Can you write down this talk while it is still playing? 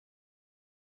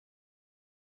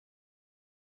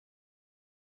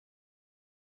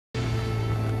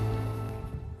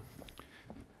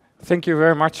Thank you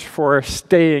very much for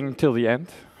staying till the end.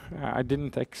 I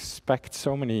didn't expect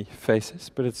so many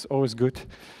faces, but it's always good.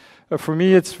 For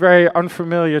me, it's very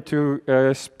unfamiliar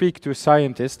to speak to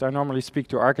scientists. I normally speak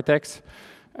to architects,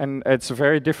 and it's a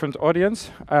very different audience.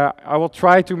 I will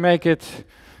try to make it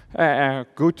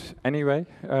good anyway.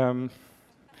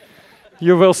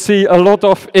 You will see a lot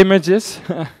of images,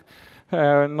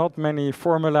 not many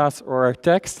formulas or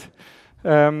text.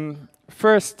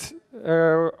 First,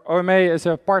 OMA is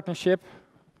a partnership,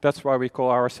 that's why we call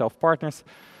ourselves partners,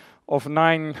 of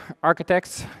 9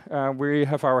 architects. We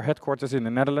have our headquarters in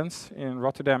the Netherlands, in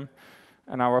Rotterdam,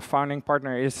 and our founding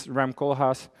partner is Rem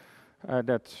Koolhaas.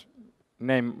 That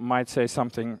name might say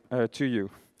something to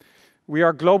you. We are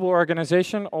a global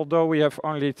organization, although we have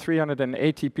only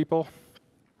 380 people.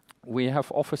 We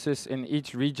have offices in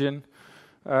each region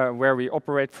where we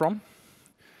operate from.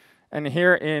 And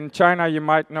here in China, you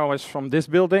might know us from this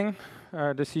building,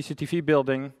 the CCTV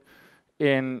building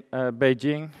in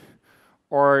Beijing,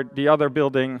 or the other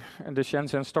building, the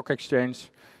Shenzhen Stock Exchange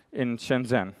in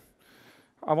Shenzhen.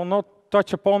 I will not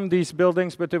touch upon these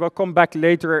buildings, but they will come back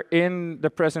later in the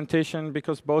presentation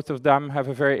because both of them have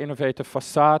a very innovative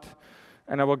facade,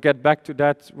 and I will get back to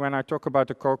that when I talk about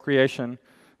the co-creation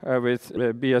with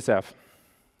BASF.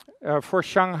 For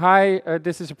Shanghai,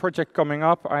 this is a project coming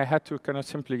up. I had to kind of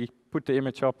simply put the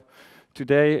image up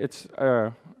today. It's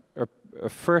a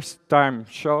first-time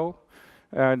show.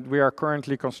 We are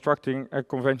currently constructing a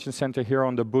convention center here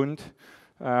on the Bund,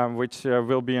 which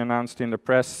will be announced in the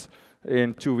press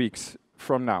in 2 weeks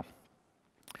from now.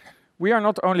 We are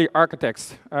not only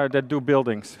architects that do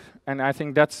buildings, and I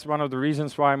think that's one of the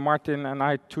reasons why Martin and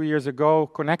I 2 years ago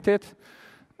connected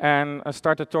and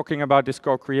started talking about this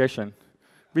co-creation.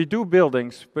 We do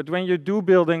buildings, but when you do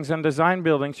buildings and design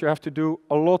buildings, you have to do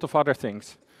a lot of other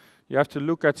things. You have to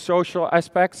look at social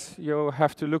aspects, you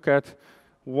have to look at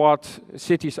what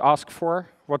cities ask for,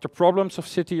 what the problems of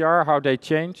city are, how they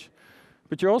change.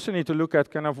 But you also need to look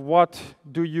at kind of what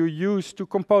do you use to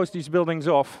compose these buildings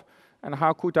off, and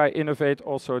how could I innovate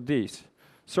also these.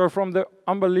 So from the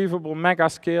unbelievable mega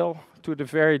scale to the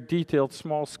very detailed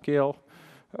small scale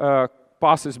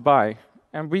passes by.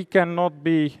 And we cannot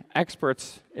be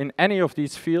experts in any of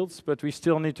these fields, but we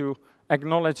still need to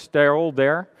acknowledge they're all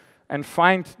there and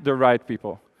find the right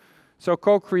people. So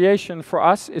co-creation for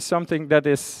us is something that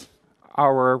is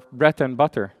our bread and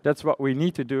butter. That's what we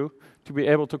need to do to be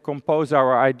able to compose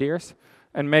our ideas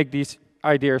and make these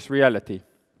ideas reality.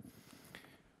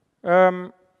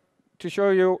 To show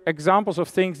you examples of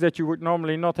things that you would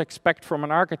normally not expect from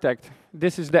an architect,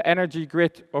 this is the energy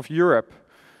grid of Europe,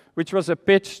 which was a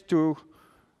pitch to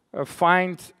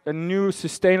find a new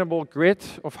sustainable grid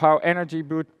of how energy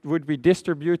would be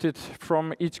distributed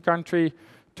from each country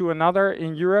to another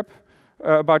in Europe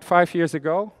about 5 years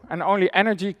ago, and only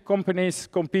energy companies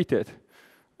competed.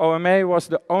 OMA was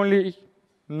the only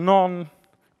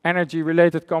non-energy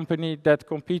related company that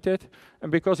competed, and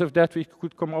because of that we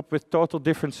could come up with total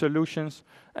different solutions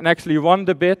and actually won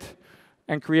the bid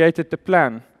and created the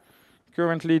plan.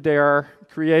 Currently they are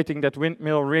creating that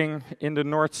windmill ring in the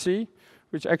North Sea,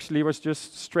 which actually was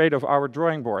just straight off our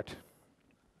drawing board.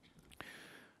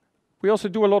 We also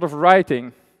do a lot of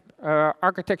writing.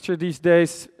 Architecture these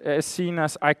days is seen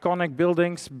as iconic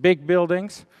buildings, big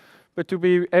buildings, but to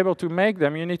be able to make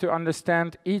them, you need to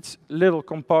understand each little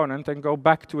component and go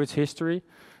back to its history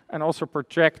and also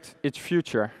project its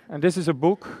future. And this is a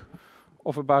book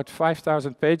of about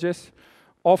 5,000 pages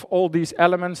of all these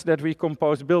elements that we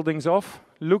compose buildings of,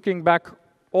 looking back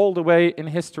all the way in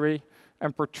history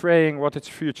and portraying what its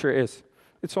future is.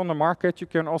 It's on the market. You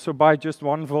can also buy just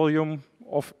one volume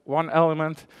of one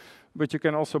element, but you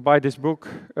can also buy this book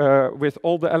with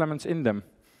all the elements in them.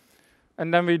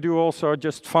 And then we do also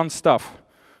just fun stuff.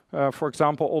 For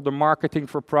example, all the marketing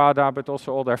for Prada, but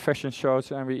also all their fashion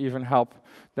shows, and we even help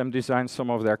them design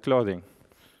some of their clothing.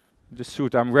 The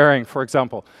suit I'm wearing, for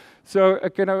example. So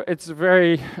you know, it's a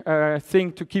very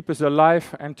thing to keep us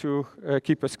alive and to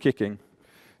keep us kicking.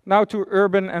 Now to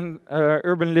urban and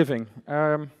urban living.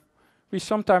 We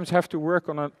sometimes have to work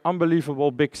on an unbelievable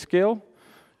big scale,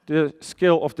 the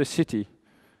scale of the city.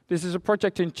 This is a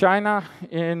project in China,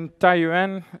 in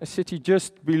Taiyuan, a city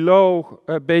just below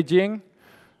Beijing,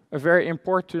 a very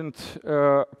important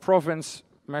province,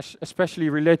 especially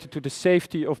related to the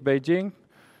safety of Beijing.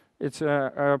 It's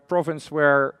a province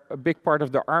where a big part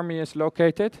of the army is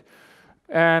located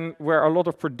and where a lot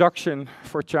of production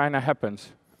for China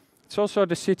happens. It's also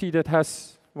the city that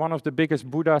has one of the biggest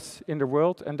Buddhas in the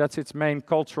world, and that's its main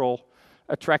cultural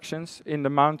attractions in the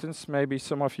mountains. Maybe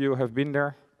some of you have been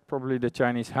there, probably the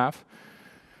Chinese have.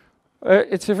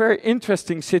 It's a very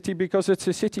interesting city because it's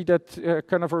a city that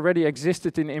kind of already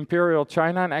existed in Imperial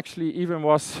China and actually even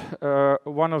was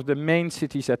one of the main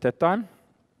cities at that time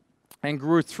and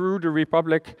grew through the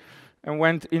Republic and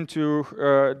went into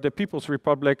the People's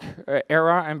Republic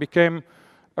era and became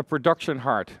a production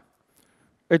heart.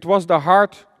 It was the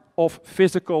heart of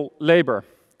physical labor.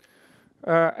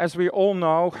 As we all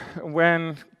know,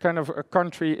 when kind of a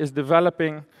country is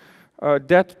developing,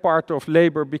 that part of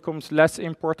labor becomes less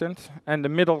important, and the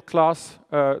middle class,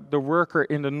 the worker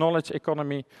in the knowledge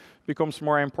economy, becomes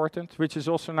more important, which is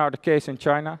also now the case in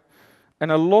China.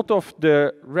 And a lot of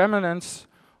the remnants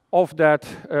of that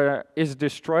is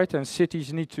destroyed, and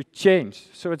cities need to change.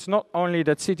 So it's not only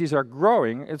that cities are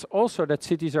growing, it's also that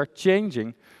cities are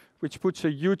changing, which puts a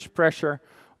huge pressure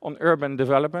on urban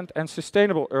development and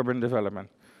sustainable urban development.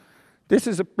 This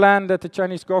is a plan that the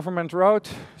Chinese government wrote.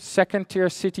 Second-tier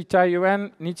city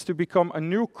Taiyuan needs to become a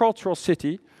new cultural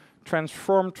city,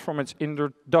 transformed from its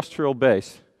industrial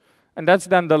base. And that's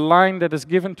then the line that is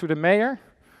given to the mayor,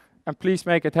 and please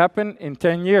make it happen in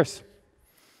 10 years.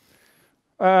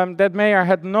 That mayor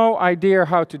had no idea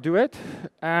how to do it,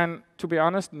 and to be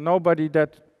honest, nobody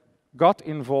that got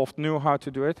involved knew how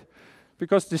to do it,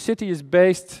 because the city is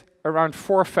based around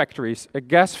 4 factories: a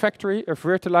gas factory, a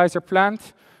fertilizer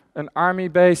plant, an army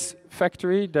base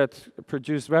factory that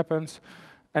produces weapons,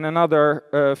 and another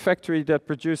factory that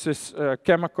produces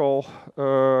chemicals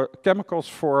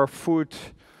for food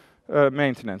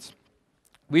maintenance.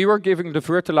 We were given the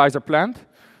fertilizer plant,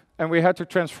 and we had to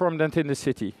transform that in the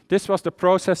city. This was the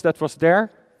process that was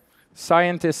there.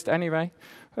 Scientists anyway.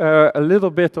 A little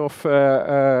bit of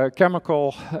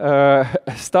chemical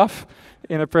stuff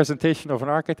in a presentation of an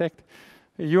architect.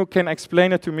 You can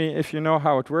explain it to me if you know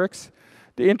how it works.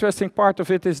 The interesting part of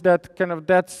it is that kind of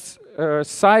that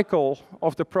cycle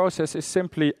of the process is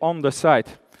simply on the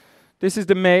site. This is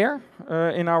the mayor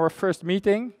in our first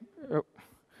meeting.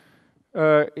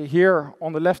 Here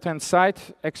on the left-hand side,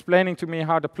 explaining to me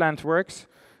how the plant works,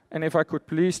 and if I could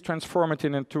please transform it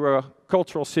into a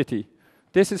cultural city.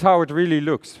 This is how it really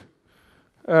looks.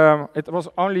 It was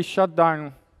only shut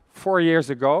down 4 years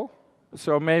ago,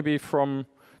 so maybe from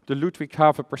the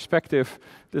Ludwigshafen perspective,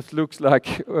 this looks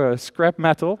like scrap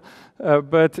metal,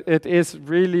 but it is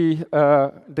really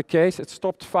the case. It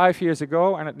stopped 5 years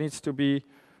ago, and it needs to be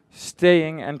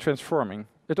staying and transforming.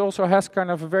 It also has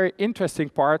kind of very interesting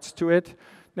parts to it.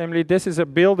 Namely, this is a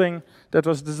building that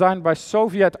was designed by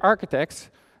Soviet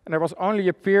architects, and there was only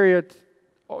a period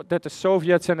that the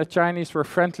Soviets and the Chinese were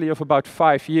friendly of about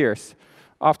 5 years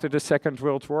after the Second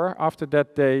World War. After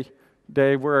that,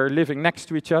 they were living next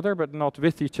to each other, but not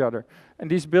with each other.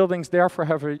 And these buildings therefore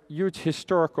have a huge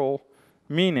historical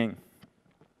meaning.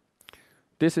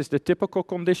 This is the typical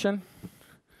condition.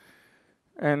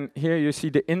 And here you see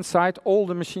the inside. All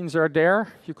the machines are there.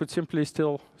 You could simply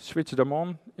still switch them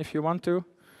on if you want to.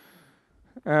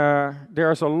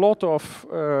 There's a lot of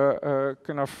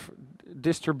kind of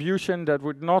distribution that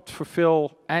would not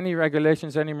fulfill any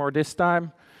regulations anymore this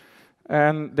time.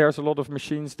 And there's a lot of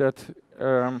machines that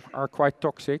are quite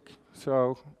toxic.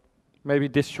 So maybe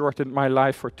this shortened my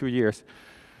life for 2 years.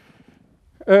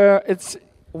 It's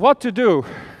what to do.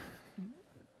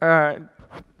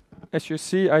 As you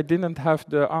see, I didn't have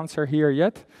the answer here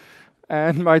yet,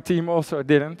 and my team also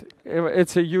didn't.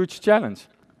 It's a huge challenge.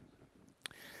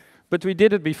 But we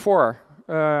did it before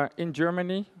in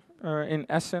Germany, in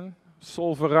Essen,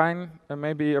 Solverein,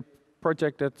 maybe a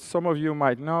project that some of you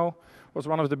might know, was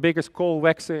one of the biggest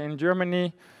koolwaxen in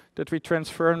Germany that we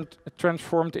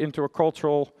transformed into a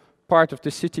cultural part of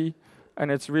the city, and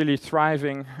it's really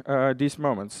thriving these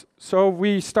moments. So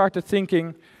we started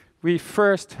thinking, we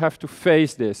first have to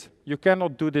face this. You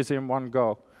cannot do this in one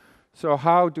go. So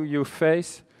how do you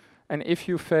face? And if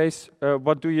you face,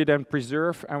 what do you then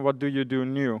preserve and what do you do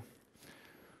new?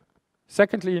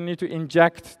 Secondly, you need to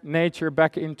inject nature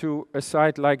back into a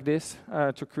site like this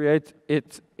to create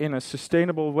it in a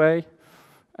sustainable way.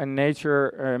 And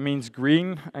nature means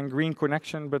green and green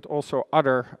connection, but also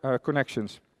other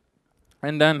connections.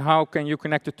 And then how can you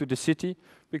connect it to the city?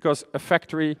 Because a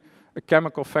factory, a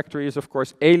chemical factory is of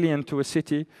course alien to a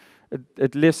city.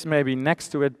 It lives maybe next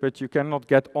to it, but you cannot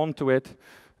get onto it,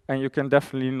 and you can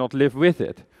definitely not live with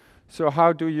it. So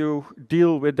how do you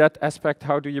deal with that aspect?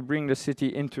 How do you bring the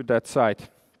city into that site?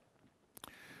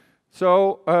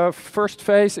 So first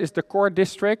phase is the core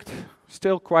district,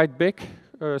 still quite big,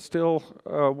 still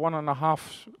 1.5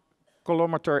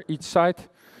 kilometers each side,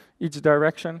 each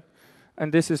direction.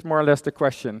 And this is more or less the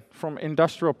question, from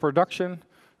industrial production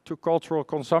to cultural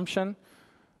consumption,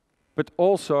 but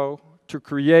also to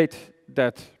create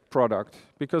that product,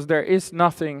 because there is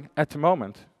nothing at the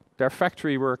moment. they're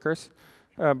factory workers,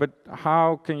 but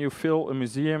how can you fill a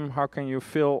museum, how can you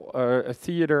fill a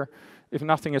theater if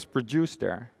nothing is produced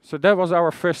there? So that was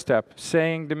our first step,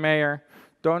 saying the mayor,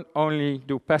 don't only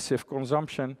do passive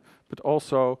consumption, but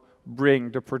also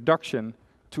bring the production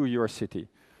to your city.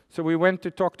 So we went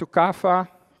to talk to CAFA,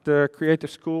 the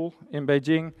creative school in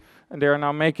Beijing, and they are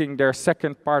now making their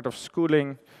second part of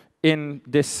schooling in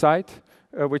this site,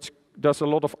 which does a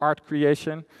lot of art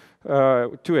creation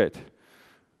to it.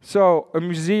 So a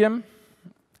museum,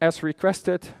 as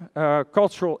requested,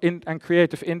 cultural and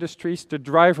creative industries, the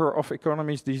driver of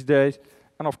economies these days,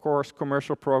 and of course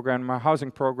commercial program, a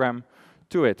housing program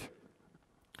to it.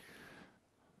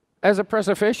 As a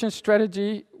preservation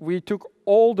strategy, we took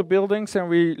all the buildings and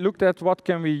we looked at what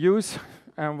can we use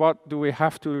and what do we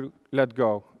have to let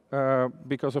go.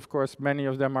 Because of course many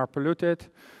of them are polluted,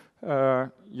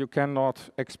 you cannot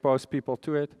expose people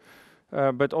to it,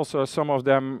 but also some of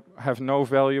them have no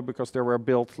value because they were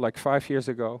built like 5 years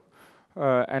ago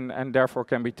and therefore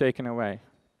can be taken away.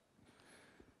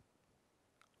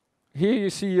 Here you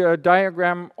see a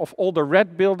diagram of all the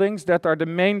red buildings that are the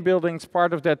main buildings,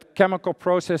 part of that chemical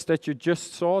process that you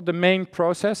just saw, the main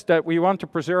process that we want to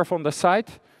preserve on the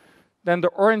site. Then the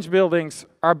orange buildings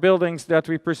are buildings that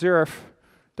we preserve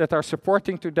that are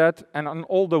supporting to that, and on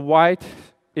all the white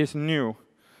is new.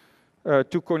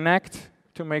 To connect,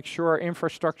 to make sure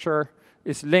infrastructure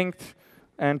is linked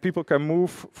and people can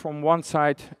move from one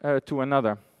side to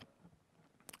another.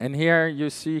 And here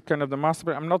you see kind of the master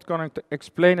plan. I'm not going to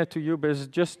explain it to you, but it's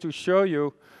just to show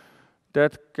you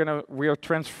that kind of we are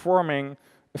transforming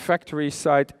a factory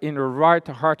site in the right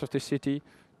heart of the city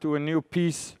to a new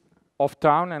piece of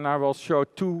town, and I will show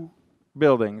 2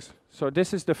 buildings. So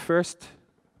this is the first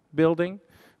building,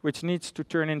 which needs to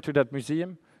turn into that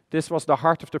museum. This was the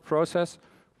heart of the process,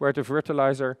 where the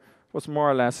fertilizer was more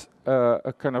or less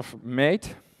a kind of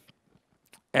made.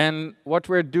 And what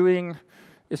we're doing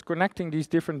is connecting these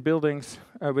different buildings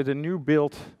with a new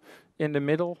build in the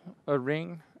middle, a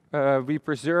ring. We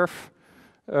preserve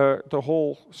the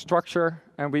whole structure,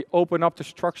 and we open up the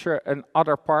structure and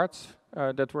other parts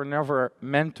that were never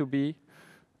meant to be,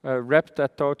 wrap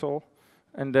that total,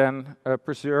 and then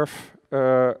preserve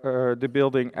the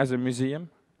building as a museum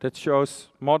that shows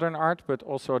modern art, but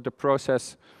also the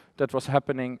process that was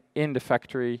happening in the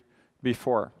factory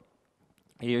before.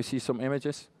 Here you see some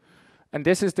images. And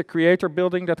this is the creator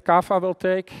building that CAFA will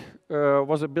take.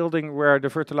 Was a building where the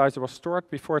fertilizer was stored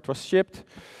before it was shipped.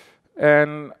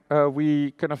 And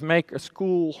we kind of make a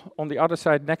school on the other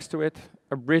side next to it,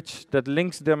 a bridge that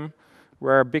links them,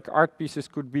 where big art pieces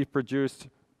could be produced.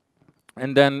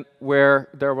 And then where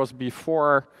there was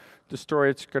before the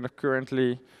storage kind of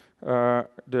currently,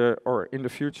 or in the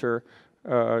future,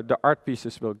 the art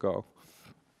pieces will go.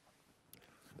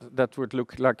 That would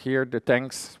look like here, the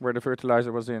tanks where the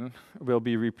fertilizer was in will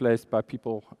be replaced by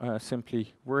people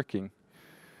simply working.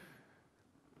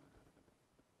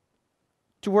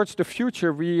 Towards the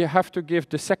future, we have to give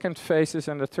the second phases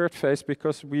and the third phase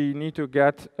because we need to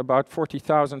get about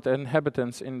 40,000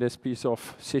 inhabitants in this piece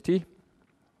of city.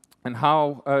 And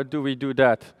how do we do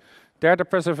that? There, the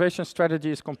preservation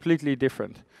strategy is completely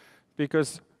different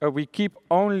because we keep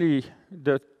only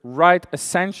the right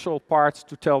essential parts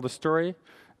to tell the story,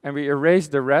 and we erase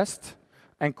the rest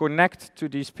and connect to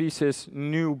these pieces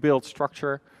new built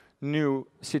structure, new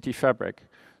city fabric.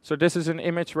 So this is an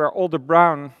image where all the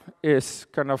brown is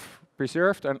kind of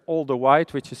preserved and all the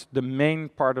white, which is the main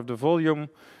part of the volume,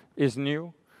 is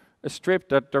new. A strip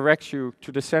that directs you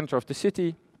to the center of the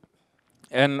city,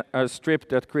 and a strip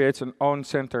that creates an own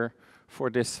center for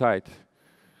this site.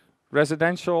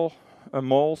 Residential,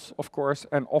 malls, of course,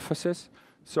 and offices.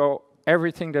 So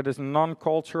everything that is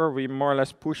non-culture, we more or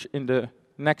less push in the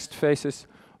next phases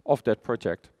of that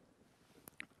project.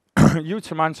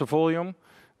 Huge amounts of volume,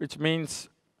 which means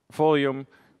volume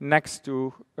next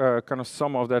to kind of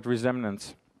some of that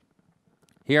resemblance.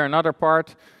 Here another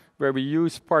part where we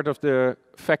use part of the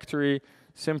factory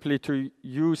simply to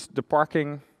use the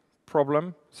parking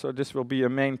problem. So this will be a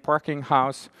main parking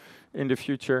house in the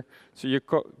future. So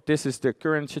this is the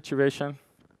current situation,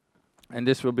 and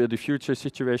this will be the future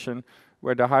situation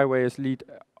where the highway is lead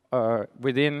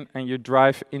within and you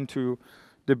drive into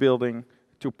the building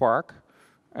to park.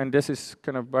 And this is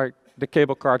kind of like the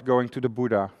cable cart going to the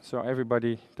Buddha. So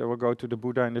everybody that will go to the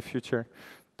Buddha in the future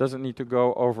doesn't need to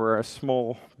go over a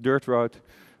small dirt road,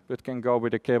 but can go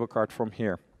with a cable cart from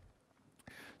here.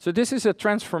 So this is a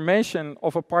transformation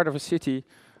of a part of a city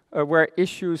where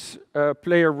issues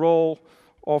play a role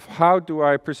of how do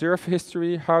I preserve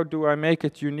history, how do I make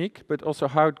it unique, but also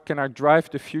how can I drive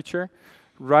the future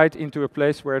right into a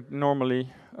place where it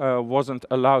normally wasn't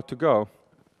allowed to go.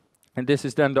 And this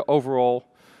is then the overall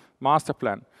master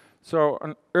plan. So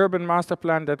an urban master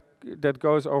plan that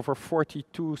goes over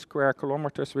 42 square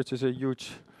kilometers, which is a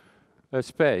huge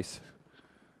space.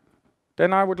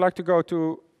 Then I would like to go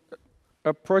to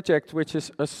a project which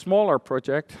is a smaller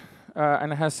project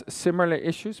and has similar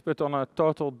issues, but on a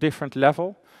total different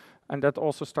level. And that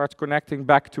also starts connecting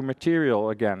back to material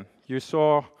again. You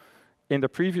saw in the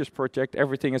previous project,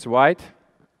 everything is white,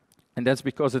 and that's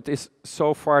because it is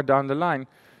so far down the line.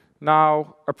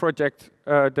 Now, a project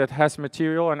that has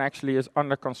material and actually is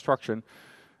under construction.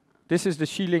 This is the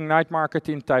Xiling night market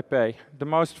in Taipei, the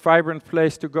most vibrant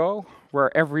place to go,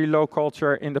 where every low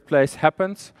culture in the place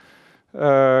happens.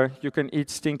 You can eat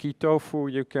stinky tofu,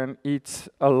 you can eat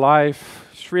alive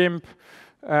shrimp,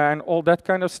 and all that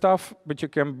kind of stuff, but you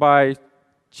can buy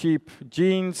cheap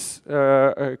jeans,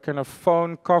 kind of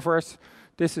phone covers.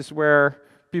 This is where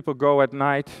people go at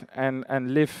night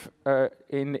and live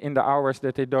in the hours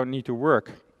that they don't need to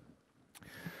work.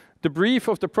 The brief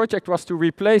of the project was to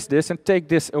replace this and take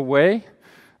this away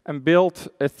and build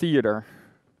a theater.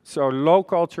 So low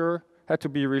culture had to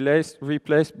be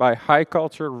replaced by high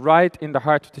culture right in the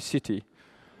heart of the city.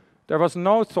 There was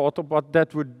no thought of what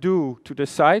that would do to the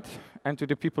site and to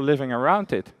the people living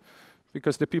around it,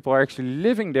 because the people are actually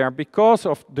living there because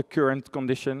of the current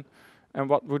condition, and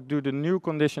what would do the new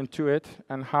condition to it,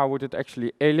 and how would it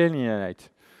actually alienate.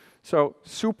 So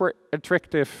super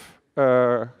attractive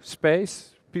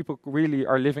space. People really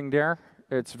are living there.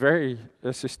 It's very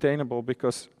sustainable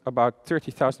because about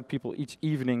 30,000 people each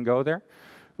evening go there,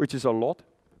 which is a lot.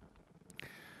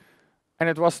 And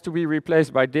it was to be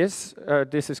replaced by this.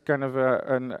 This is kind of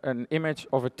an image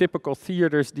of a typical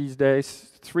theaters these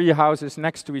days. 3 houses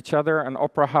next to each other, an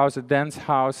opera house, a dance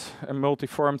house, a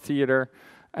multi-form theater,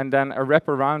 and then a wrap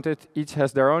around it. Each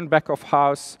has their own back of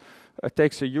house. It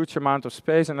takes a huge amount of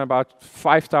space, and about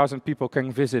 5,000 people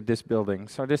can visit this building.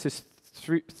 So this is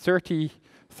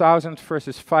 30,000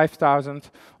 versus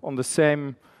 5,000 on the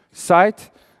same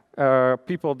site.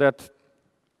 People that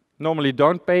normally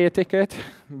don't pay a ticket,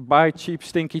 buy cheap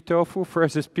stinky tofu,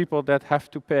 versus people that have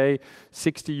to pay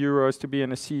 60 euros to be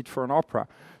in a seat for an opera.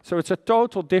 So it's a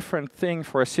total different thing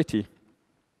for a city.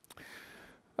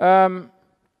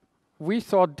 We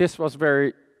thought this was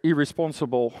very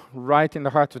irresponsible, right in the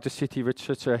heart of the city with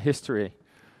such a history.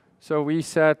 So we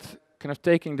said, kind of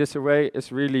taking this away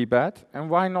is really bad, and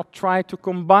why not try to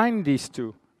combine these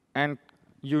two and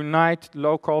unite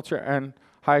low culture and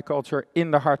high culture in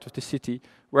the heart of the city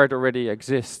where it already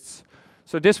exists.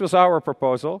 So this was our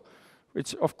proposal,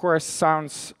 which of course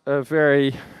sounds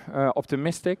very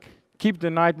optimistic. Keep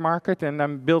the night market and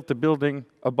then build the building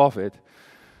above it.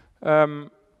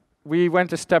 We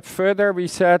went a step further. We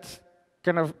said,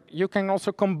 you can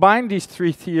also combine these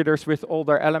 3 theaters with all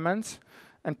their elements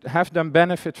and have them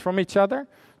benefit from each other,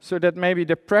 so that maybe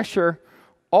the pressure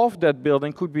of that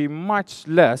building could be much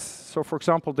less. So for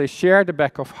example, they share the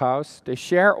back of house, they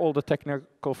share all the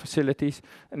technical facilities,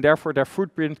 and therefore their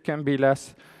footprint can be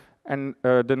less, and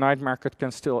the night market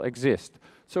can still exist.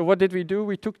 So what did we do?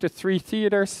 We took the 3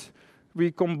 theaters,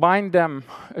 we combined them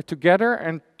together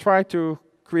and tried to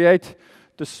create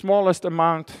the smallest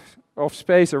amount of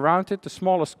space around it, the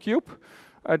smallest cube,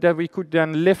 that we could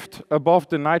then lift above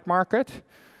the night market.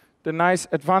 The nice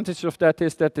advantage of that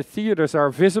is that the theaters are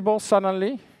visible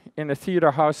suddenly. In a theater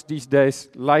house these days,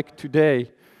 like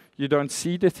today, you don't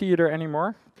see the theater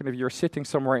anymore. You're sitting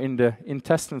somewhere in the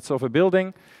intestines of a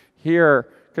building. Here,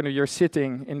 you're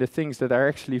sitting in the things that are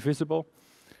actually visible.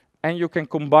 And you can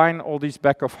combine all these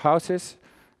back of houses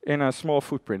in a small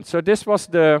footprint. So this was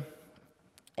the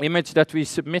image that we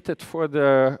submitted for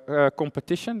the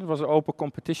competition. It was an open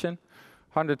competition,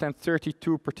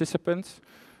 132 participants.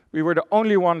 We were the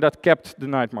only one that kept the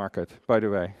night market, by the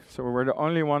way. So we were the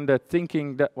only one that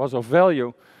thinking that was of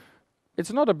value.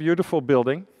 It's not a beautiful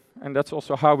building, and that's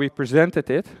also how we presented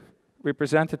it. We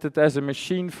presented it as a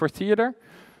machine for theater,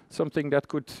 something that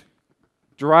could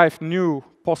drive new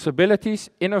possibilities,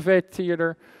 innovate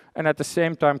theater, and at the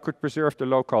same time could preserve the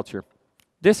low culture.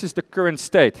 This is the current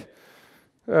state.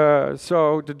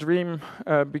 So the dream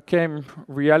became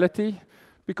reality,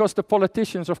 because the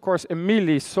politicians, of course,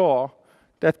 immediately saw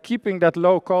that keeping that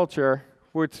low culture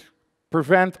would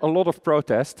prevent a lot of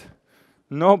protest.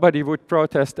 Nobody would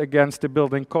protest against the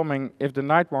building coming if the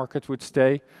night market would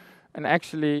stay. And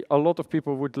actually, a lot of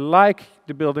people would like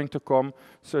the building to come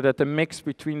so that the mix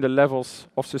between the levels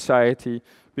of society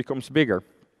becomes bigger.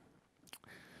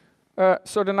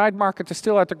 So the night market is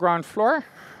still at the ground floor.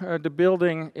 The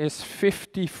building is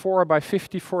 54 by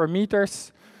 54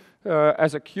 meters.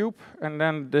 As a cube, and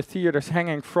then the theaters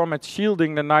hanging from it,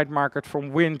 shielding the night market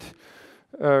from wind,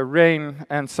 rain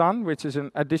and sun, which is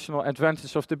an additional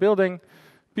advantage of the building.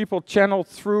 People channel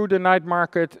through the night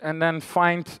market and then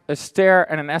find a stair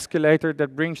and an escalator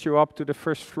that brings you up to the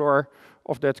first floor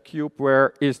of that cube,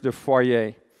 where is the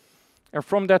foyer. And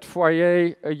from that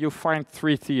foyer, you find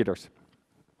 3 theaters.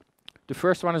 The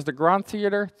first one is the Grand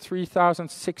Theater,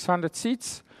 3,600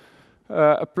 seats.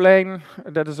 A plane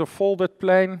that is a folded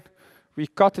plane. We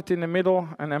cut it in the middle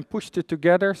and then pushed it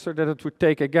together so that it would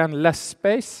take, again, less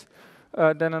space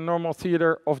than a normal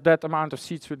theater of that amount of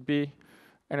seats would be.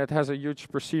 And it has a huge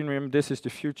proscenium. This is the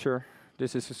future.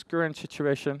 This is its current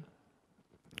situation.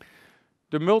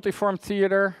 The multiform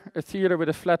theater, a theater with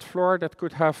a flat floor that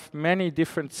could have many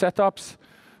different setups.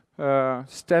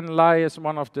 Stan Lai is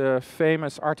one of the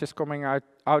famous artists coming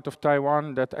out of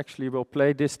Taiwan that actually will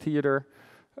play this theater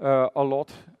a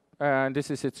lot. And this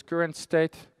is its current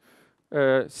state.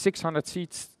 600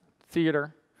 seats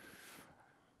theater.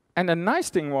 And the nice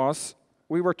thing was,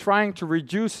 we were trying to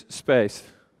reduce space.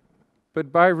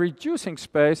 But by reducing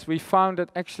space, we found that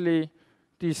actually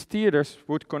these theaters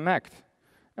would connect.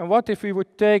 And what if we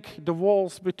would take the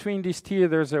walls between these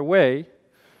theaters away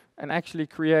and actually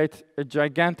create a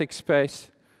gigantic space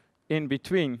in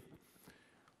between?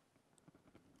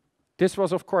 This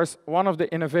was, of course, one of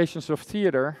the innovations of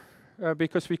theater,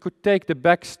 because we could take the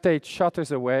backstage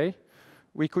shutters away.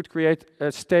 We could create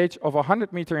a stage of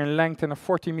 100 meters in length and a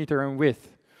 40 meter in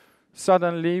width.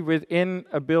 Suddenly, within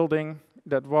a building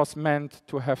that was meant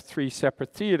to have 3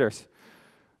 separate theaters.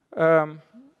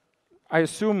 I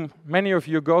assume many of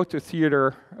you go to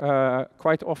theater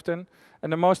quite often,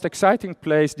 and the most exciting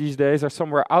place these days are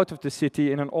somewhere out of the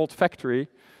city in an old factory,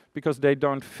 because they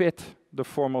don't fit the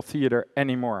formal theater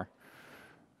anymore.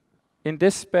 In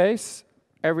this space,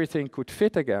 everything could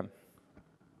fit again.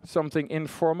 Something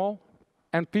informal,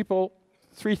 and people,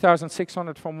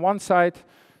 3,600 from one side,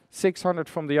 600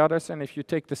 from the others, and if you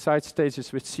take the side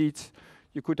stages with seats,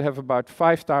 you could have about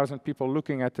 5,000 people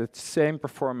looking at the same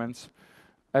performance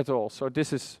at all. So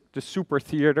this is the super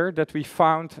theater that we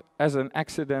found as an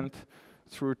accident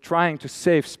through trying to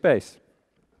save space.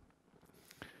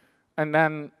 And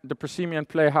then the Proscenium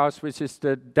Playhouse, which is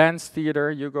the dance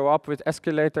theater. You go up with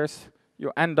escalators,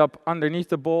 you end up underneath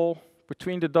the ball,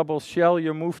 between the double shell,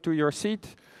 you move to your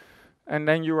seat, and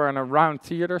then you are in a round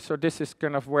theater. So this is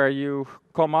kind of where you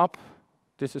come up.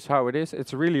 This is how it is.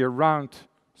 It's really a round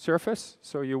surface,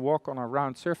 so you walk on a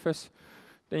round surface.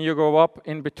 Then you go up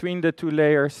in between the 2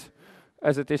 layers,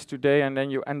 as it is today, and then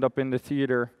you end up in the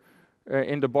theater,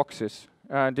 in the boxes.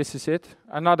 This is it.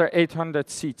 Another 800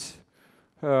 seats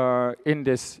in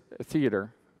this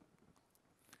theater.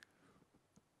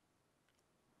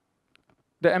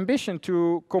 The ambition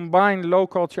to combine low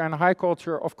culture and high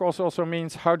culture, of course, also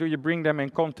means how do you bring them in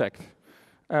contact.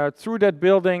 Through that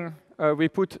building, we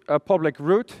put a public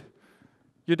route.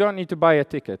 You don't need to buy a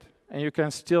ticket, and you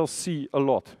can still see a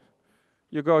lot.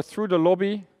 You go through the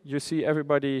lobby, you see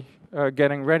everybody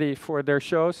getting ready for their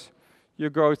shows. You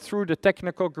go through the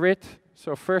technical grid.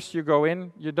 So first you go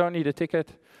in, you don't need a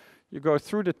ticket. You go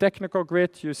through the technical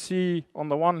grid, you see on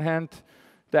the one hand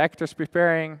the actors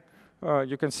preparing.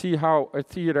 You can see how a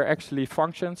theater actually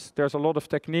functions. There's a lot of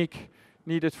technique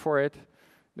needed for it.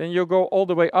 Then you go all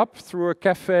the way up through a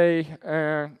cafe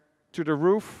to the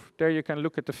roof. There you can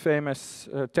look at the famous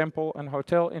temple and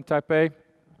hotel in Taipei.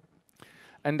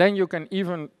 And then you can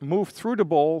even move through the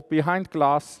ball behind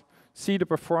glass, see the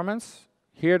performance,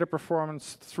 hear the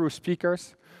performance through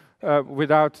speakers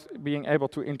without being able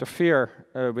to interfere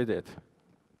with it.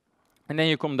 And then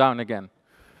you come down again.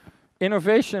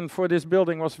 Innovation for this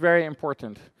building was very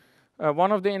important.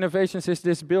 One of the innovations is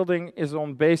this building is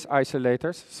on base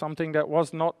isolators, something that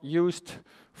was not used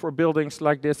for buildings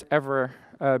like this ever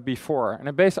before. And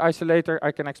a base isolator,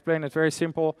 I can explain it very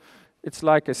simple. It's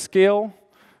like a scale.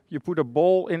 You put a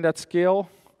ball in that scale.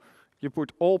 You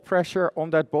put all pressure on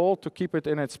that ball to keep it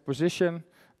in its position.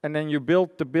 And then you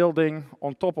build the building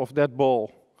on top of that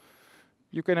ball.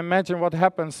 You can imagine what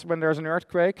happens when there's an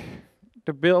earthquake.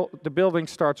 The building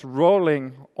starts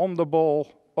rolling on the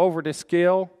ball over the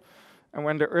scale. And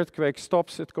when the earthquake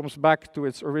stops, it comes back to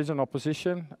its original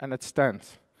position and it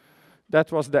stands.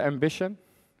 That was the ambition.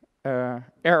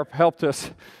 Arab helped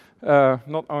us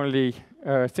not only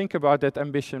think about that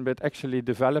ambition, but actually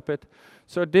develop it.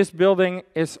 So this building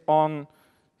is on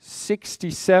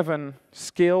 67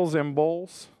 scales and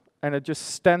balls, and it just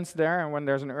stands there, and when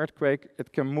there's an earthquake,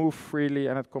 it can move freely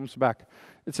and it comes back.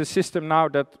 It's a system now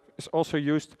that is also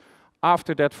used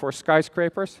after that for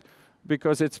skyscrapers,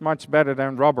 because it's much better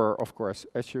than rubber, of course,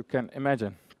 as you can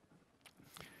imagine.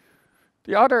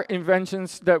 The other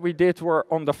inventions that we did were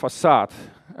on the facade.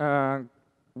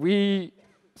 We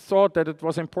thought that it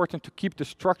was important to keep the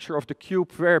structure of the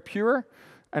cube very pure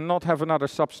and not have another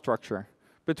substructure.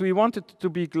 But we wanted it to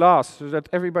be glass so that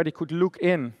everybody could look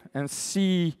in and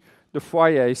see the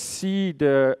foyer, see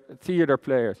the theater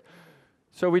players.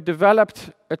 So we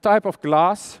developed a type of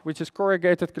glass, which is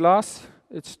corrugated glass.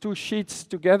 It's two sheets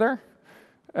together,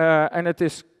 and it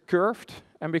is curved.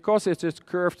 And because it is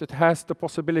curved, it has the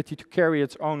possibility to carry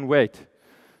its own weight.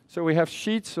 So we have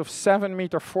sheets of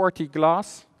 7.40 m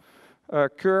glass,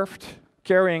 curved,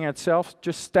 carrying itself,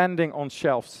 just standing on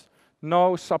shelves.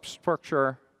 No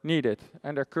substructure needed,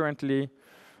 and they're currently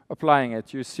applying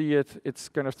it. You see it, it's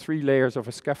kind of 3 layers of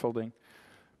a scaffolding.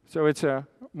 So it's a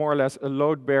more or less a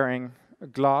load-bearing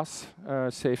glass,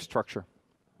 safe structure.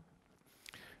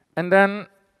 And then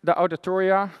the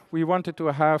auditoria, we wanted to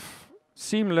have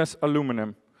seamless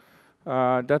aluminum.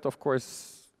 That, of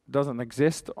course, doesn't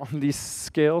exist on these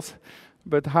scales,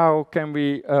 but how can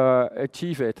we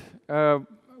achieve it?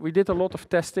 We did a lot of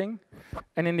testing,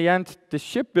 and in the end, the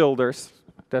shipbuilders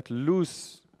that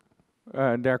lose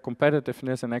their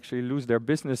competitiveness and actually lose their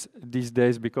business these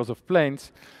days because of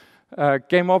planes,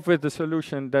 came up with the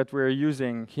solution that we're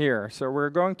using here. So we're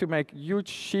going to make huge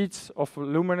sheets of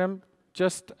aluminum,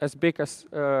 just as big as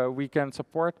we can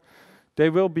support. They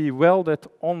will be welded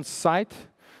on site,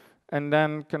 and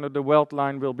then kind of the weld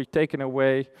line will be taken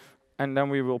away, and then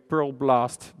we will pearl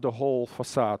blast the whole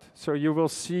facade. So you will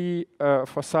see a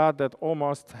facade that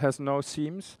almost has no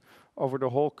seams over the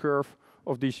whole curve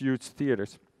of these huge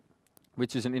theaters,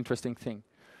 which is an interesting thing.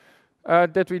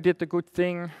 That we did the good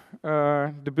thing.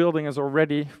 The building is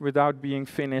already, without being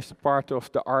finished, part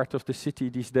of the art of the city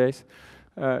these days.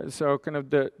 So kind of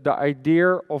the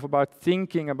idea of about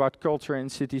thinking about culture in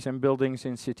cities and buildings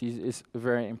in cities is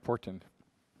very important.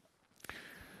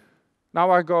 Now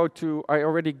I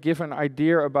already give an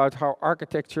idea about how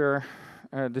architecture,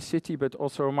 the city, but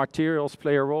also materials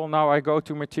play a role. Now I go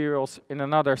to materials in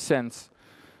another sense.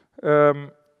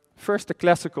 First, the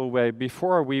classical way,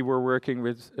 before we were working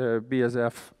with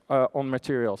BASF on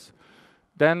materials.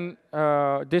 Then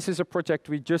this is a project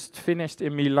we just finished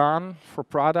in Milan for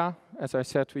Prada. As I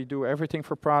said, we do everything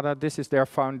for Prada. This is their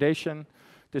foundation.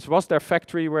 This was their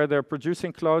factory where they're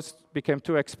producing clothes. It became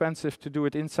too expensive to do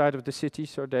it inside of the city,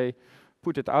 so they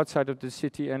put it outside of the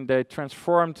city, and they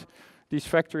transformed these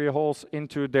factory halls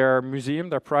into their museum,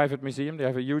 their private museum. They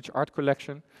have a huge art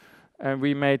collection, and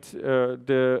we made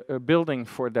the building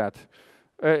for that.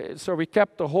 So we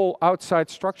kept the whole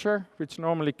outside structure, which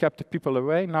normally kept the people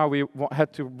away. Now we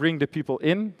had to bring the people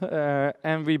in,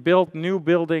 and we built new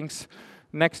buildings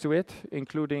next to it,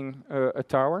 including a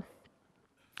tower.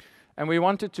 And we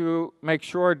wanted to make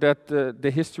sure that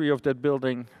the history of that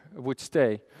building would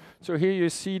stay. So here you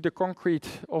see the concrete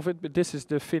of it, but this is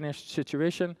the finished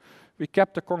situation. We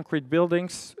kept the concrete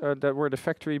buildings that were the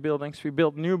factory buildings. We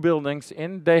built new buildings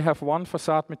in. They have one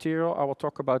facade material. I will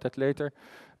talk about that later.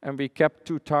 And we kept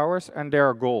 2 towers, and they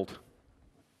are gold.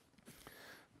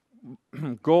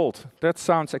 Gold, that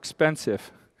sounds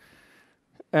expensive.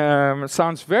 It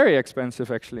sounds very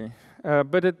expensive, actually.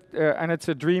 But it's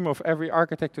a dream of every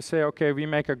architect to say, okay, we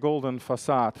make a golden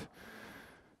facade.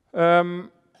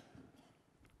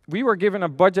 We were given a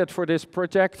budget for this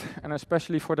project, and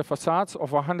especially for the facades,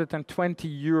 of 120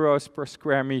 euros per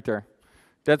square meter.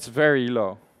 That's very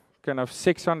low. Kind of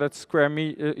 600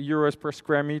 euros per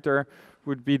square meter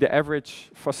would be the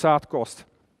average facade cost.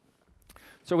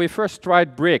 So we first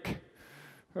tried brick,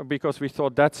 because we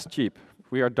thought that's cheap.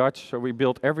 We are Dutch, so we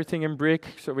built everything in brick,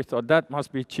 so we thought that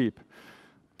must be cheap.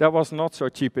 That was not so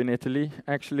cheap in Italy.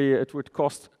 Actually, it would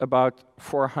cost about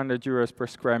 400 euros per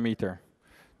square meter.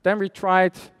 Then we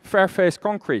tried fair-face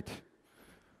concrete. It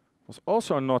was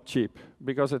also not cheap,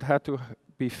 because it had to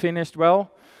be finished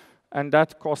well, and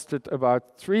that costed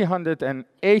about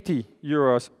 380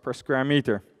 euros per square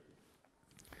meter.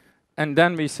 And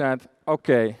then we said,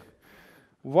 okay,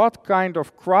 what kind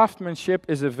of craftsmanship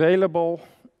is available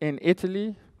in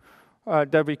Italy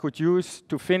that we could use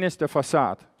to finish the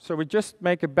facade? So we just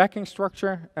make a backing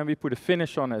structure and we put a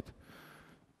finish on it.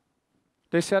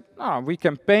 They said, no, we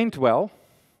can paint well.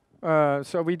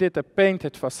 So we did a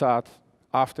painted facade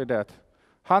after that.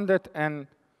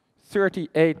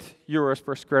 138 euros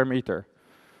per square meter.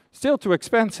 Still too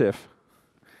expensive.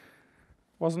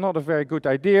 Was not a very good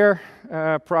idea.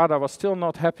 Prada was still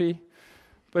not happy.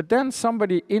 But then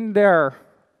somebody in their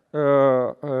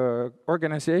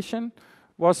organization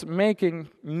was making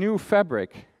new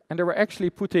fabric. And they were actually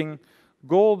putting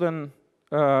golden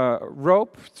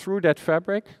rope through that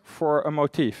fabric for a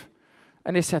motif.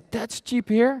 And they said, that's cheap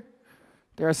here.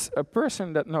 There's a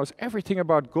person that knows everything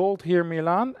about gold here in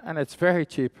Milan, and it's very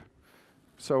cheap.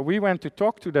 So we went to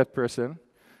talk to that person,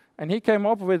 And he came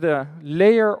up with a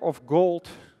layer of gold,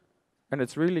 and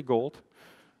it's really gold,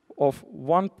 of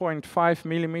 1.5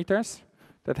 millimeters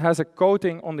that has a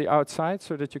coating on the outside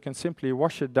so that you can simply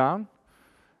wash it down.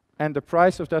 And the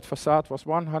price of that facade was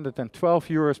 112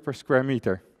 euros per square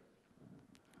meter.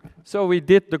 So we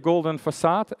did the golden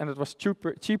facade, and it was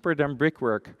cheaper than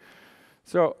brickwork.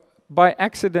 So by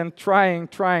accident, trying,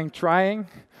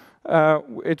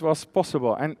 it was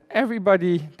possible. And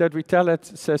everybody that we tell it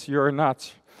says you're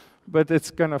nuts, but it's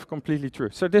kind of completely true.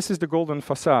 So this is the golden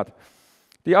facade.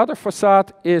 The other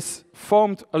facade is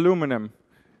foamed aluminum,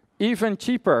 even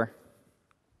cheaper,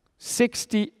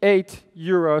 68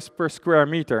 euros per square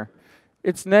meter.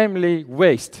 It's namely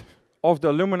waste of the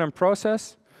aluminum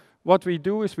process. What we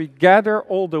do is we gather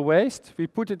all the waste, we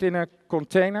put it in a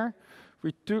container,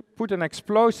 we put an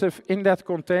explosive in that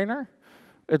container,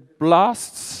 it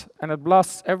blasts, and it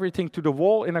blasts everything to the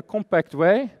wall in a compact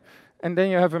way, and then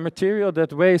you have a material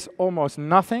that weighs almost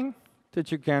nothing,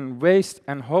 that you can waste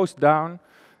and hose down,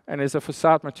 and is a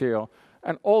facade material.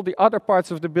 And all the other parts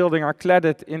of the building are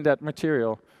cladded in that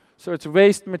material. So it's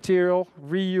waste material,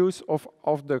 reuse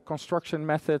of the construction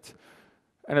method,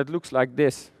 and it looks like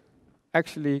this.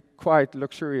 Actually quite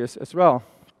luxurious as well.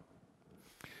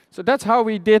 So that's how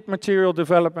we did material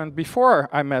development before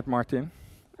I met Martin.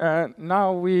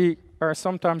 Now we are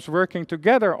sometimes working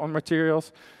together on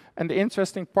materials, and the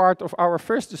interesting part of our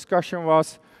first discussion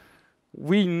was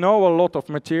we know a lot of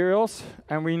materials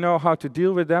and we know how to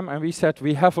deal with them, and we said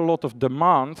we have a lot of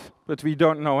demand, but we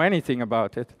don't know anything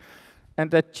about it.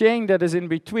 And that chain that is in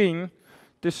between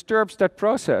disturbs that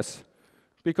process.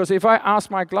 Because if I ask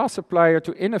my glass supplier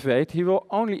to innovate, he will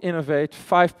only innovate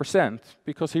 5%,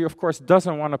 because he, of course,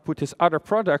 doesn't want to put his other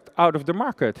product out of the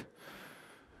market.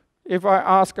 If I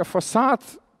ask a facade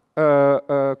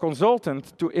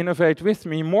consultant to innovate with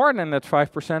me more than that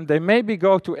 5%, they maybe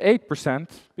go to 8%,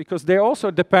 because they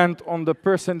also depend on the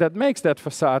person that makes that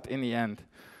facade in the end.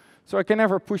 So I can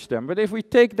never push them. But if we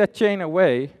take that chain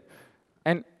away,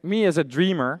 and me as a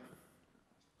dreamer,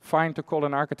 fine to call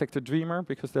an architect a dreamer,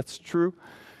 because that's true,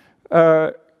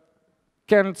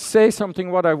 can say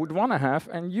something what I would want to have,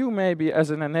 and you maybe as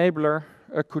an enabler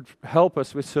could help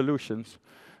us with solutions.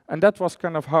 And that was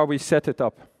kind of how we set it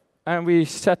up. And we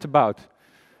set about.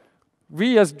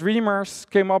 We as dreamers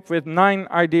came up with 9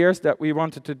 ideas that we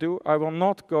wanted to do. I will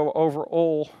not go over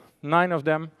all 9 of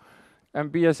them,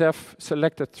 and BASF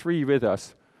selected 3 with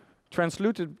us.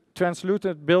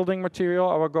 Translucent building material,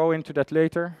 I will go into that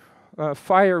later.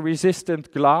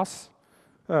 Fire-resistant glass,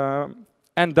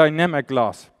 and dynamic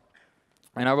glass.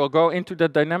 And I will go into the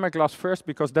dynamic glass first,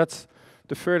 because that's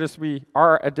the furthest we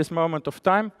are at this moment of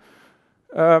time.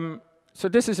 So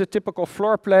this is a typical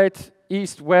floor plate,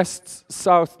 east, west,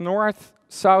 south, north.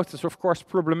 South is, of course,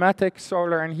 problematic,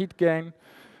 solar and heat gain.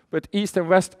 But east and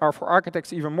west are, for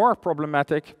architects, even more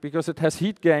problematic, because it has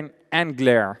heat gain and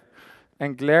glare.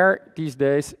 And glare, these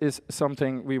days, is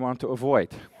something we want to avoid.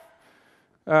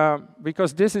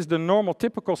 Because this is the normal,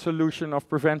 typical solution of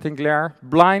preventing glare.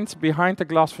 Blinds behind the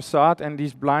glass facade, and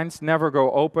these blinds never go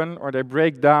open, or they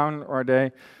break down, or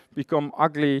they become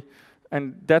ugly,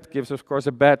 and that gives, of course,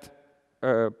 a bad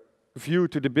view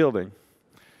to the building.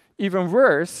 Even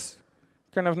worse,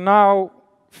 kind of now,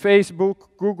 Facebook,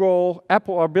 Google,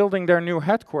 Apple are building their new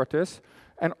headquarters,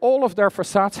 and all of their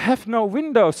facades have no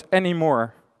windows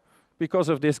anymore because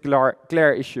of this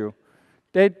glare issue.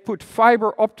 They put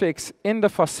fiber optics in the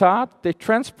facade, they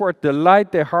transport the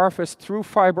light they harvest through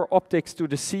fiber optics to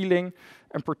the ceiling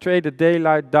and portray the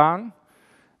daylight down,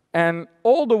 and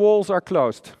all the walls are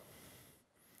closed.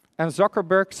 And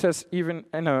Zuckerberg says even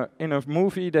in a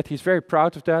movie that he's very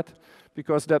proud of that,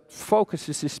 because that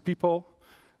focuses his people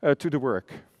to the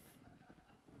work.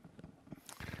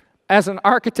 As an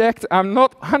architect, I'm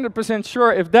not 100%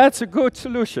 sure if that's a good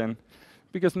solution,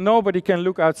 because nobody can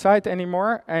look outside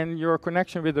anymore, and your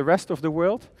connection with the rest of the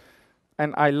world.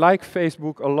 And I like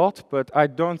Facebook a lot, but I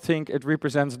don't think it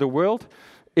represents the world,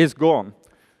 is gone.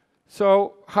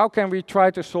 So how can we try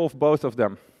to solve both of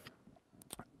them?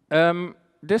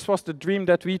 This was the dream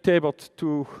that we tabled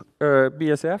to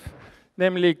BASF,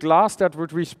 namely glass that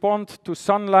would respond to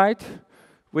sunlight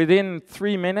within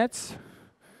 3 minutes,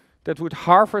 that would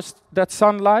harvest that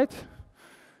sunlight,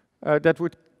 that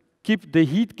would keep the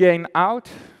heat gain out,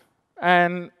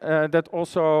 and that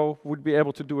also would be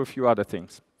able to do a few other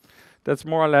things. That's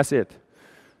more or less it.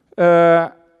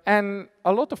 And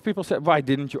a lot of people said, why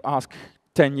didn't you ask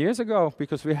 10 years ago?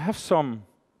 Because we have some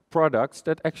products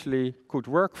that actually could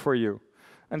work for you.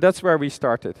 And that's where we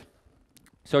started.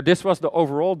 So this was the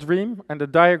overall dream and the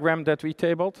diagram that we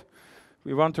tabled.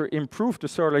 We want to improve the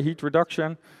solar heat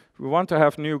reduction. We want to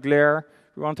have new glare.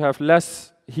 We want to have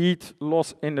less heat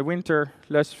loss in the winter,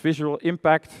 less visual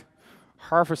impact,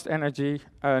 harvest energy,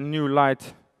 new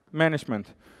light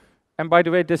management. And by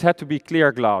the way, this had to be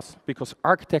clear glass, because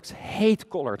architects hate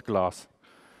colored glass.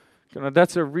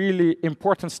 That's a really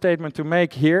important statement to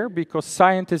make here, because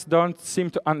scientists don't seem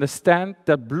to understand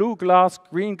that blue glass,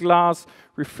 green glass,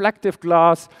 reflective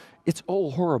glass, it's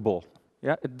all horrible.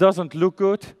 Yeah? It doesn't look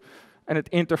good, and it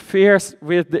interferes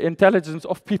with the intelligence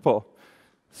of people.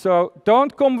 So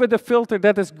don't come with a filter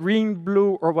that is green,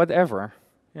 blue, or whatever.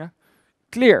 Yeah?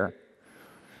 Clear.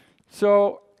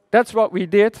 So that's what we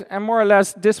did, and more or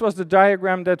less, this was the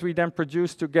diagram that we then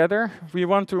produced together. We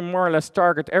want to more or less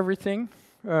target everything,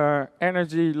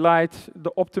 energy, light,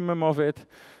 the optimum of it,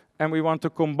 and we want to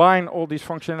combine all these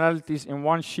functionalities in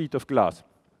one sheet of glass.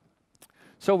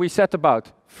 So we set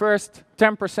about, first,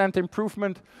 10%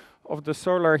 improvement of the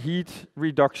solar heat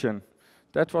reduction.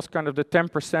 That was kind of the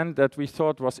 10% that we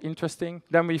thought was interesting.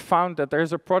 Then we found that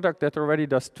there's a product that already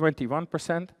does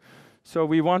 21%, so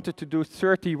we wanted to do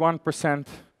 31%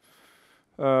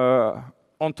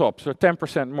 on top, so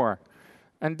 10% more.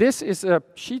 And this is a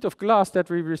sheet of glass that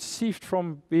we received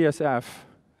from BASF,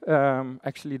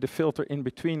 actually the filter in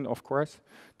between, of course.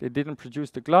 They didn't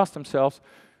produce the glass themselves.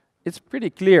 It's pretty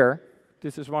clear.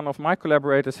 This is one of my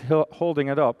collaborators holding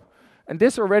it up. And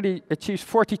this already achieves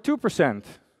 42%.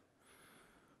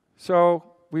 So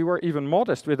we were even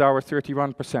modest with our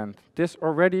 31%. This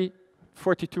already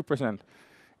 42%.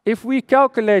 If we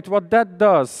calculate what that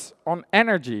does on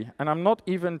energy, and I'm not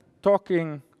even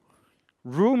talking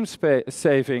room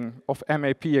saving of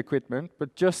MAP equipment,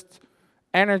 but just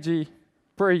energy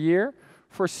per year,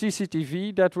 for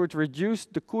CCTV, that would reduce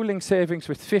the cooling savings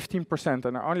with 15%.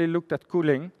 And I only looked at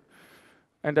cooling,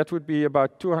 and that would be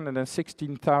about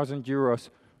 216,000 euros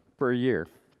per year.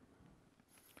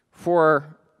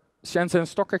 For Shenzhen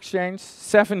Stock Exchange,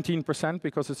 17%,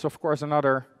 because it's of course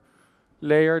another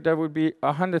layer, that would be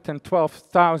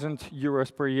 112,000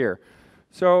 euros per year.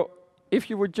 So if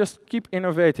you would just keep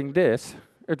innovating this,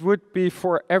 it would be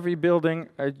for every building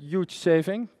a huge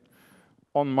saving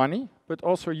on money, but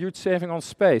also a huge saving on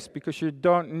space, because you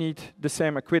don't need the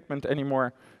same equipment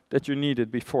anymore that you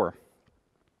needed before.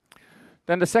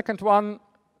 Then the second one,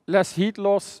 less heat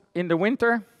loss in the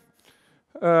winter.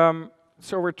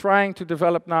 So we're trying to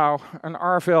develop now an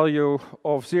R value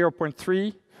of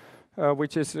 0.3,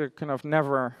 which is kind of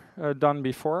never done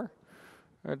before.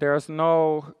 There's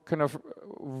no kind of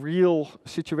real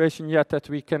situation yet that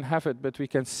we can have it, but we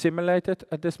can simulate it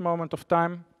at this moment of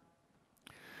time.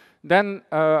 Then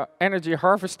energy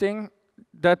harvesting,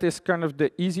 that is kind of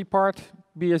the easy part,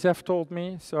 BASF told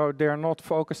me, so they're not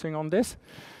focusing on this.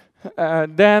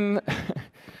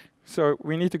 So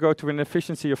we need to go to an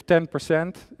efficiency of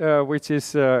 10%, which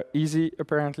is easy,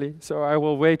 apparently. So I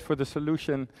will wait for the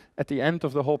solution at the end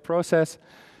of the whole process.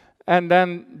 And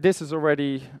then this is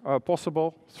already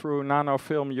possible. Through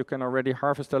nanofilm, you can already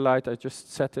harvest the light. I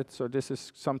just set it, so this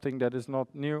is something that is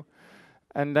not new.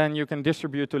 And then you can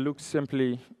distribute the lux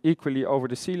simply equally over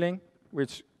the ceiling,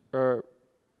 which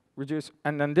reduce.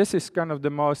 And then this is kind of the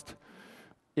most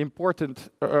important,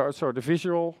 the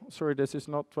visual. Sorry, this is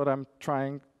not what I'm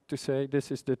trying to say.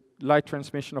 This is the light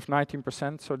transmission of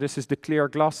 19%. So this is the clear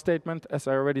glass statement, as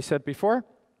I already said before.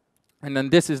 And then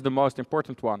this is the most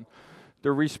important one.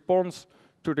 The response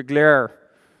to the glare,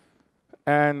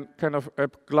 and kind of a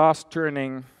glass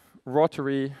turning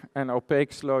rotary and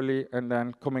opaque slowly, and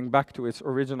then coming back to its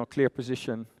original clear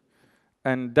position.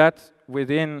 And that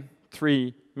within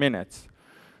 3 minutes.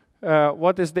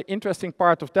 What is the interesting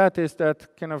part of that is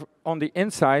that kind of on the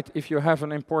inside, if you have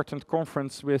an important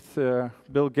conference with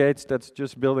Bill Gates that's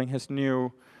just building his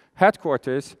new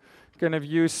headquarters, kind of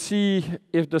you see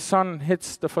if the sun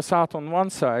hits the facade on one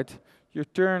side, you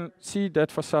see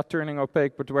that facade turning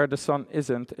opaque, but where the sun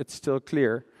isn't, it's still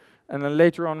clear. And then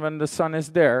later on, when the sun is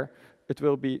there, it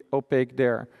will be opaque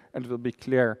there, and it will be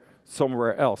clear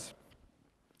somewhere else.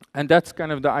 And that's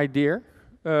kind of the idea.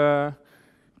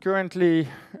 Currently,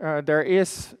 there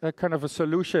is a kind of a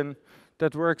solution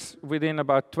that works within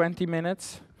about 20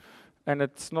 minutes, and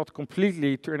it's not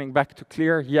completely turning back to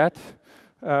clear yet,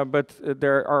 but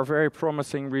there are very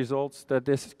promising results that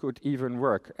this could even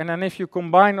work. And then if you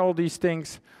combine all these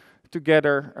things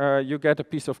together, you get a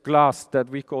piece of glass that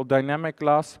we call dynamic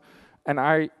glass, and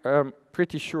I am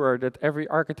pretty sure that every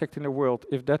architect in the world,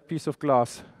 if that piece of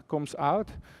glass comes out,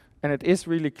 and it is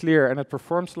really clear and it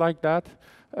performs like that,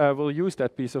 will use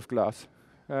that piece of glass,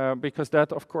 because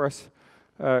that, of course,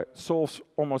 solves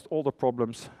almost all the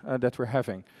problems that we're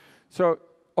having. So,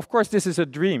 of course, this is a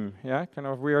dream, yeah? Kind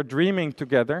of we are dreaming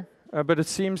together, but it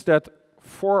seems that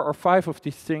 4 or 5 of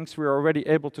these things we are already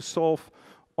able to solve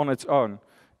on its own.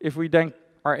 If we then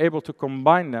are able to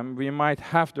combine them, we might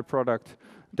have the product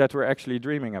that we're actually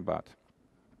dreaming about.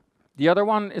 The other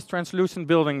one is translucent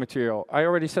building material. I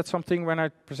already said something when I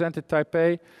presented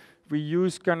Taipei. We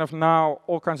use kind of now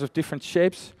all kinds of different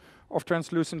shapes of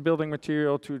translucent building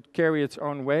material to carry its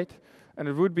own weight. And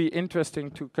it would be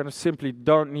interesting to kind of simply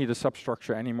don't need a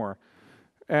substructure anymore.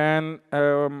 And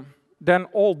then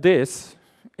all this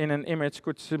in an image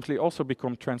could simply also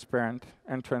become transparent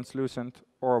and translucent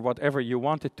or whatever you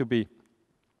want it to be.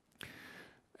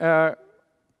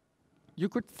 You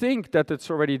could think that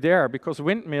it's already there because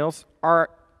windmills are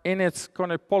in its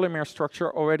kind of polymer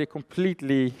structure already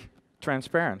completely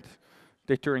transparent.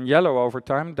 They turn yellow over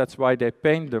time, that's why they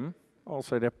paint them.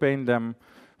 Also they paint them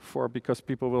because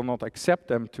people will not accept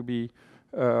them to be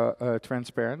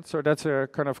transparent. So that's a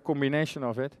kind of combination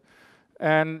of it.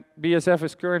 And BASF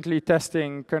is currently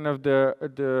testing kind of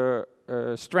the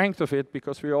strength of it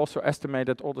because we also estimate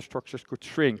that all the structures could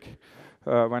shrink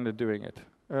when they're doing it.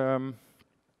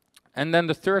 And then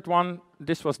the third one,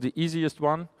 this was the easiest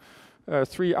one,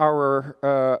 3-hour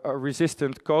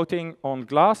resistant coating on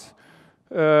glass.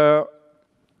 And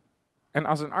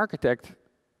as an architect,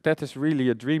 that is really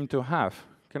a dream to have.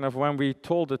 Kind of when we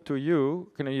told it to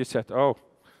you, kind of you said, oh,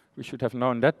 we should have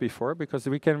known that before because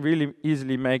we can really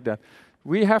easily make that.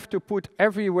 We have to put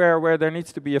everywhere where there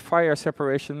needs to be a fire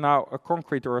separation now a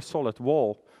concrete or a solid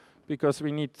wall because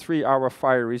we need 3-hour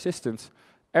fire resistance.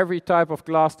 Every type of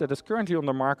glass that is currently on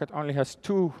the market only has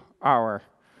 2-hour.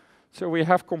 So we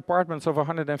have compartments of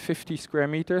 150 square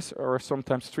meters or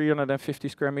sometimes 350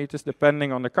 square meters,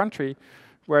 depending on the country,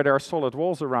 where there are solid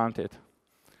walls around it.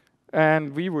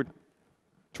 And we would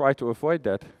try to avoid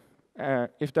that.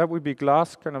 If that would be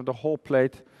glass, kind of the whole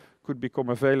plate could become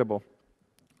available.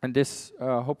 And this,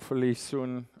 hopefully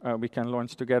soon, we can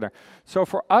launch together. So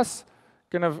for us,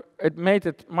 kind of, it made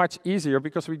it much easier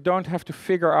because we don't have to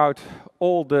figure out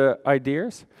all the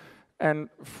ideas. And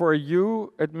for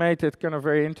you, it made it kind of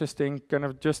very interesting, kind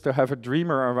of just to have a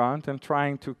dreamer around and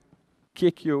trying to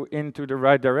kick you into the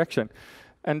right direction.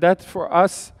 And that, for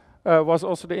us, was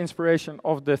also the inspiration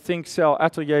of the Think Cell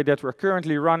atelier that we're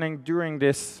currently running during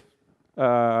this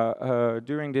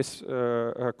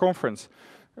conference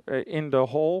in the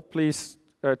hall. Please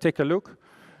take a look.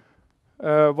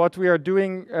 What we are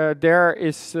doing there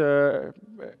is kind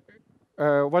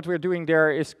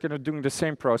of doing the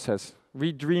same process.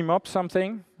 We dream up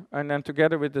something, and then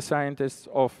together with the scientists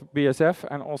of BASF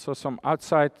and also some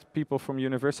outside people from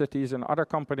universities and other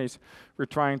companies, we're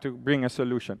trying to bring a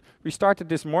solution. We started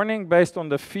this morning based on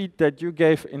the feed that you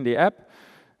gave in the app,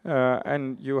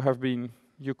 and you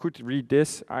could read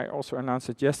this. I also announced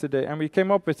it yesterday, and we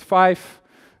came up with 5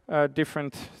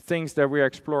 different things that we are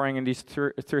exploring in these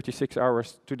 36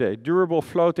 hours today. Durable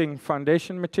floating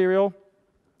foundation material,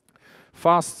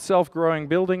 fast self-growing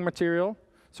building material.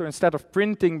 So instead of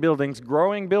printing buildings,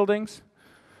 growing buildings.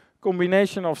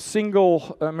 Combination of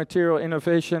single material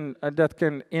innovation that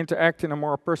can interact in a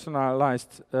more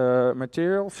personalized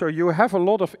material. So you have a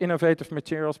lot of innovative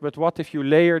materials, but what if you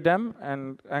layer them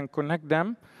and connect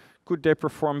them? Could they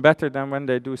perform better than when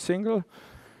they do single?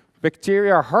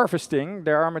 Bacteria harvesting,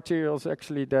 there are materials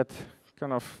actually that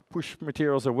kind of push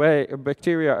materials away,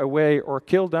 bacteria away or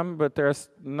kill them, but there's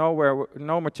no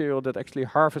material that actually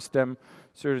harvests them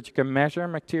so that you can measure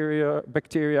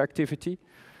bacteria activity.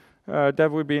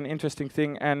 That would be an interesting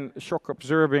thing. And shock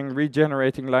absorbing,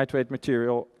 regenerating lightweight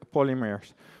material,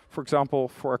 polymers. For example,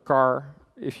 for a car,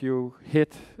 if you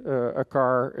hit a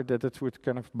car, that it would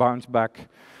kind of bounce back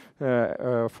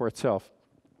for itself.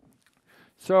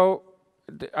 So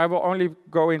I will only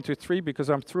go into 3 because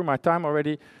I'm through my time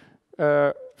already.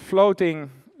 Floating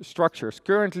structures,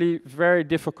 currently very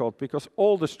difficult because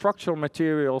all the structural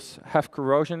materials have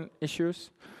corrosion issues,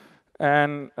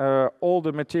 and all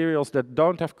the materials that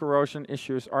don't have corrosion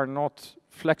issues are not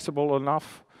flexible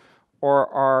enough or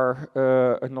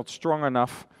are not strong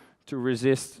enough to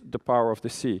resist the power of the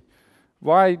sea.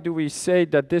 Why do we say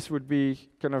that this would be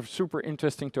kind of super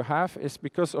interesting to have? Is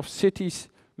because of cities,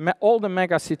 all the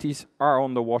mega cities are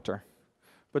on the water,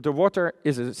 but the water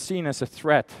is seen as a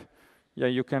threat. Yeah,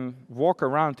 you can walk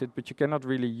around it, but you cannot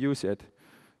really use it.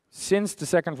 Since the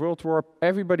Second World War,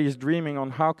 everybody is dreaming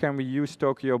on how can we use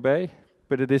Tokyo Bay,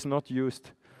 but it is not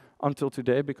used until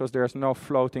today because there's no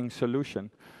floating solution.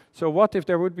 So what if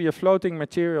there would be a floating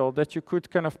material that you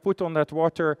could kind of put on that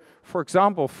water, for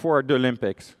example, for the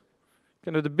Olympics?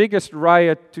 Kind of the biggest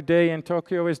riot today in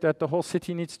Tokyo is that the whole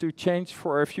city needs to change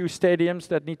for a few stadiums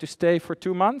that need to stay for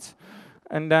 2 months.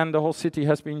 And then the whole city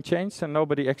has been changed and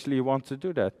nobody actually wants to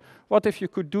do that. What if you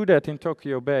could do that in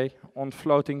Tokyo Bay on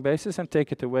floating basis and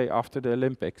take it away after the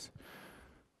Olympics?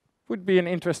 Would be an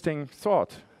interesting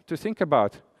thought to think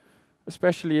about,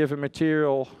 especially if a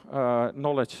material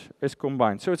knowledge is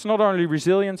combined. So it's not only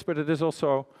resilience, but it is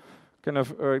also kind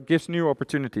of gives new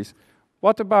opportunities.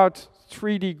 What about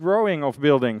 3D growing of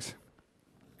buildings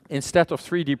instead of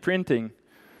 3D printing?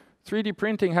 3D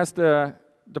printing has the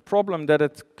problem that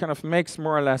it kind of makes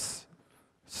more or less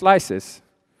slices.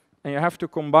 And you have to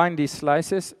combine these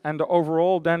slices, and the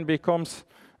overall then becomes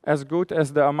as good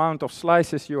as the amount of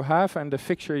slices you have and the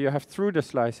fixture you have through the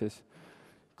slices.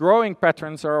 Growing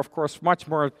patterns are, of course, much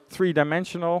more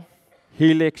three-dimensional,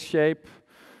 helix shape.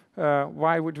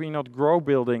 Why would we not grow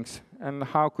buildings, and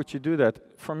how could you do that?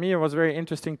 For me, it was very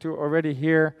interesting to already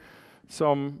hear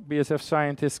some BASF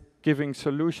scientists giving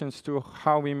solutions to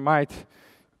how we might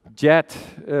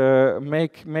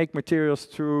make materials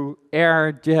through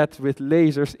air jet with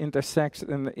lasers, intersect,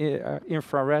 and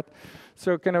infrared.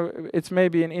 So kind of, it's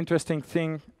maybe an interesting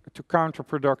thing to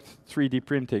counterproduct 3D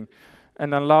printing.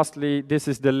 And then lastly, this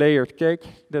is the layered cake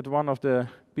that one of the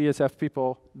BASF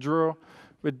people drew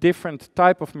with different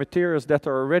type of materials that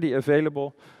are already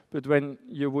available, but when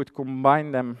you would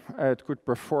combine them, it could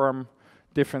perform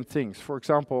different things. For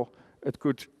example, it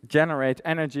could generate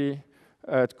energy,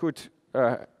 it could,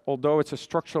 although it's a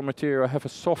structural material, have a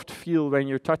soft feel when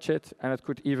you touch it, and it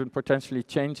could even potentially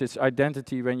change its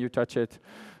identity when you touch it.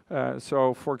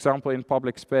 So, for example, in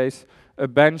public space, a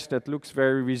bench that looks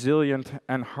very resilient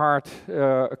and hard,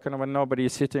 kind of when nobody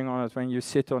is sitting on it, when you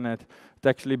sit on it, it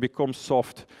actually becomes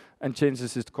soft and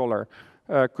changes its color.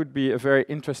 Could be a very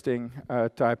interesting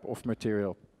type of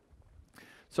material.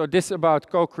 So this about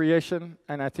co-creation,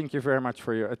 and I thank you very much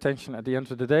for your attention at the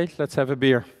end of the day. Let's have a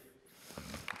beer.